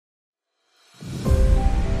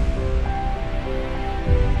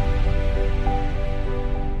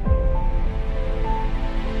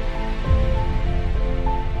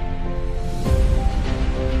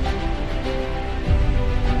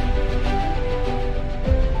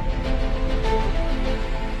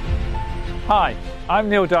Hi, I'm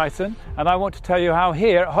Neil Dyson and I want to tell you how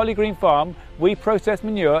here at Holly Green Farm we process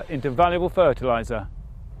manure into valuable fertiliser.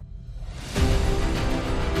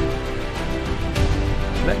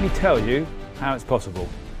 Let me tell you how it's possible.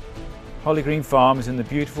 Holly Green Farm is in the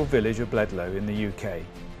beautiful village of Bledlow in the UK.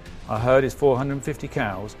 Our herd is 450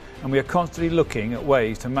 cows and we are constantly looking at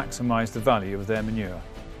ways to maximise the value of their manure.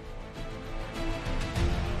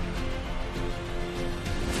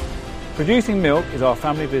 Producing milk is our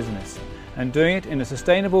family business, and doing it in a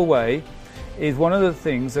sustainable way is one of the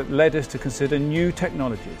things that led us to consider new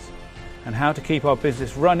technologies and how to keep our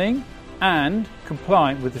business running and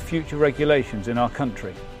compliant with the future regulations in our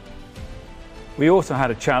country. We also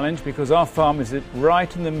had a challenge because our farm is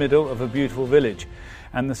right in the middle of a beautiful village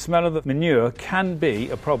and the smell of the manure can be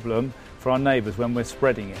a problem for our neighbours when we're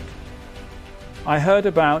spreading it. I heard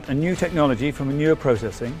about a new technology for manure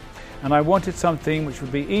processing and I wanted something which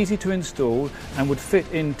would be easy to install and would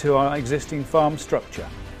fit into our existing farm structure.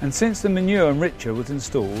 And since the Manure Enricher was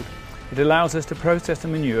installed, it allows us to process the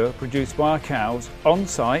manure produced by our cows on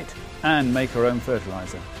site and make our own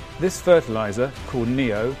fertiliser. This fertiliser, called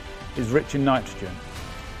NEO, is rich in nitrogen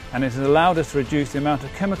and it has allowed us to reduce the amount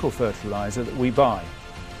of chemical fertiliser that we buy.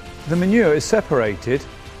 The manure is separated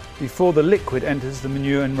before the liquid enters the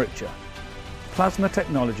Manure Enricher. Plasma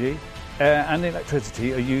technology, air and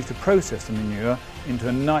electricity are used to process the manure into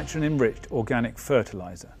a nitrogen-enriched organic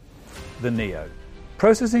fertiliser, the NEO.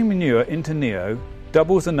 Processing manure into NEO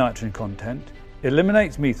doubles the nitrogen content,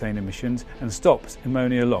 eliminates methane emissions and stops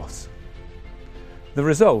ammonia loss. The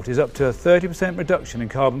result is up to a 30% reduction in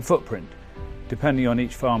carbon footprint, depending on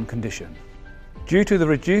each farm condition. Due to the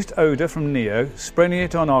reduced odour from NEO, spreading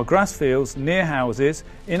it on our grass fields near houses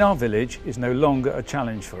in our village is no longer a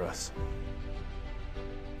challenge for us.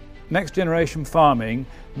 Next generation farming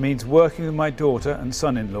means working with my daughter and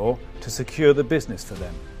son-in-law to secure the business for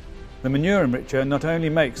them. The Manure Enricher not only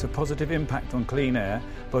makes a positive impact on clean air,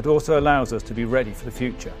 but also allows us to be ready for the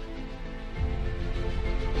future.